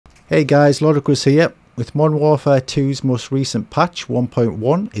Hey guys, Ludicrous here. With Modern Warfare 2's most recent patch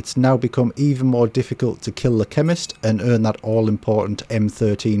 1.1, it's now become even more difficult to kill the chemist and earn that all-important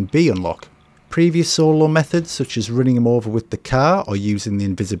M13b unlock. Previous solo methods such as running him over with the car or using the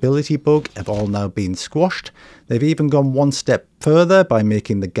invisibility bug have all now been squashed. They've even gone one step further by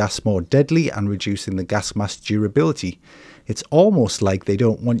making the gas more deadly and reducing the gas mask durability. It's almost like they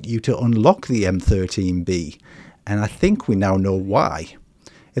don't want you to unlock the M13b, and I think we now know why.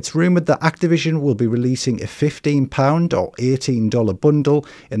 It's rumoured that Activision will be releasing a £15 or $18 bundle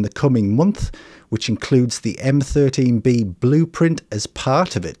in the coming month, which includes the M13b blueprint as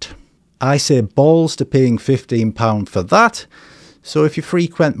part of it. I say balls to paying £15 for that. So if you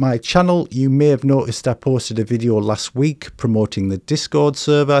frequent my channel, you may have noticed I posted a video last week promoting the Discord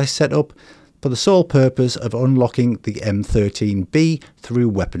server I set up for the sole purpose of unlocking the M13b through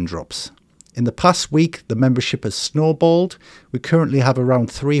weapon drops. In the past week, the membership has snowballed. We currently have around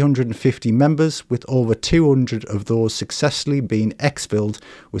 350 members, with over 200 of those successfully being exfilled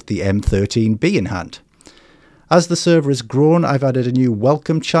with the M13b in hand. As the server has grown, I've added a new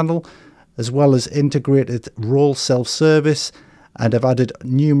welcome channel, as well as integrated role self-service, and I've added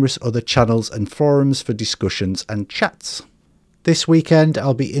numerous other channels and forums for discussions and chats. This weekend,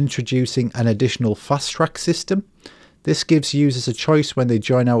 I'll be introducing an additional fast track system. This gives users a choice when they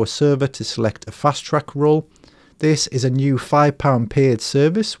join our server to select a fast track role. This is a new £5 paid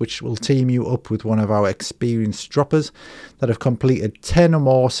service which will team you up with one of our experienced droppers that have completed 10 or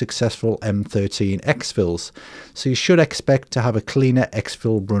more successful M13 exfills, so you should expect to have a cleaner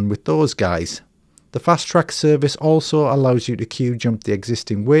exfil run with those guys. The fast track service also allows you to queue jump the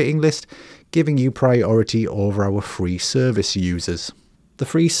existing waiting list, giving you priority over our free service users. The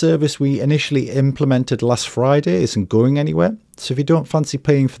free service we initially implemented last Friday isn't going anywhere, so if you don't fancy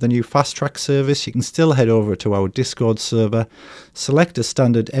paying for the new fast track service, you can still head over to our Discord server, select a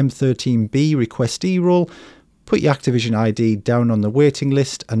standard M13b requestee role, put your Activision ID down on the waiting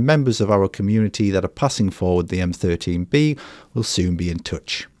list, and members of our community that are passing forward the M13b will soon be in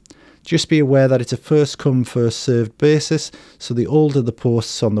touch. Just be aware that it's a first come first served basis, so the older the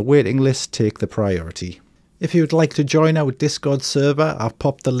posts on the waiting list take the priority. If you would like to join our Discord server, I've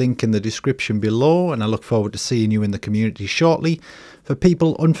popped the link in the description below, and I look forward to seeing you in the community shortly. For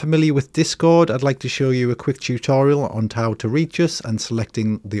people unfamiliar with Discord, I'd like to show you a quick tutorial on how to reach us and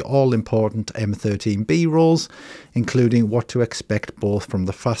selecting the all-important M13b roles, including what to expect both from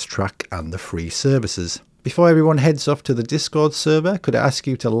the fast track and the free services. Before everyone heads off to the Discord server, could I ask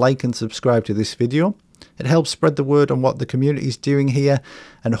you to like and subscribe to this video? It helps spread the word on what the community is doing here,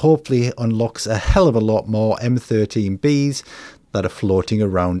 and hopefully unlocks a hell of a lot more M13bs that are floating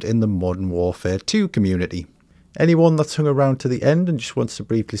around in the Modern Warfare 2 community. Anyone that's hung around to the end and just wants to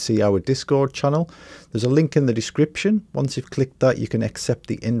briefly see our Discord channel, there's a link in the description. Once you've clicked that, you can accept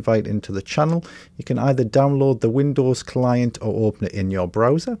the invite into the channel. You can either download the Windows client or open it in your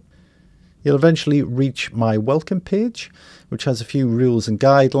browser. You'll eventually reach my welcome page, which has a few rules and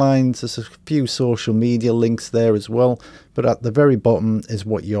guidelines. There's a few social media links there as well, but at the very bottom is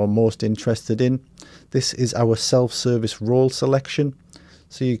what you're most interested in. This is our self-service role selection,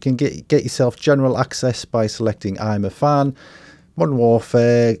 so you can get yourself general access by selecting I'm a fan, Modern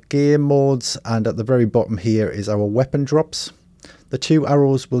Warfare, game modes, and at the very bottom here is our weapon drops. The two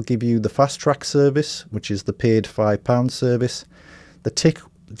arrows will give you the fast track service, which is the paid £5 service. The tick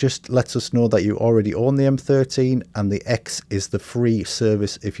just lets us know that you already own the M13, and the X is the free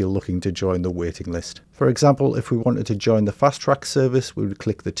service if you're looking to join the waiting list. For example, if we wanted to join the fast track service, we would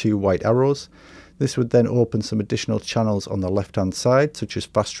click the two white arrows. This would then open some additional channels on the left hand side, such as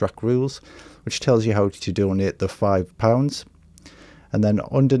fast track rules, which tells you how to donate the £5. And then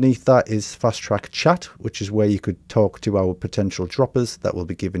underneath that is fast track chat, which is where you could talk to our potential droppers that will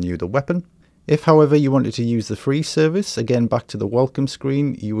be giving you the weapon. If, however, you wanted to use the free service, again back to the welcome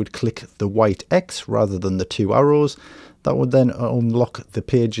screen, you would click the white X rather than the two arrows. That would then unlock the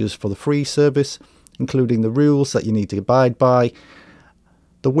pages for the free service, including the rules that you need to abide by,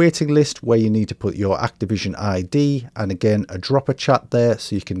 the waiting list where you need to put your Activision ID, and again a dropper chat there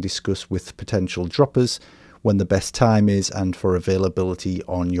so you can discuss with potential droppers when the best time is and for availability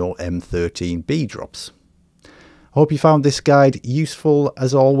on your M13b drops. I hope you found this guide useful.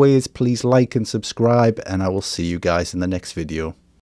 As always, please like and subscribe, and I will see you guys in the next video.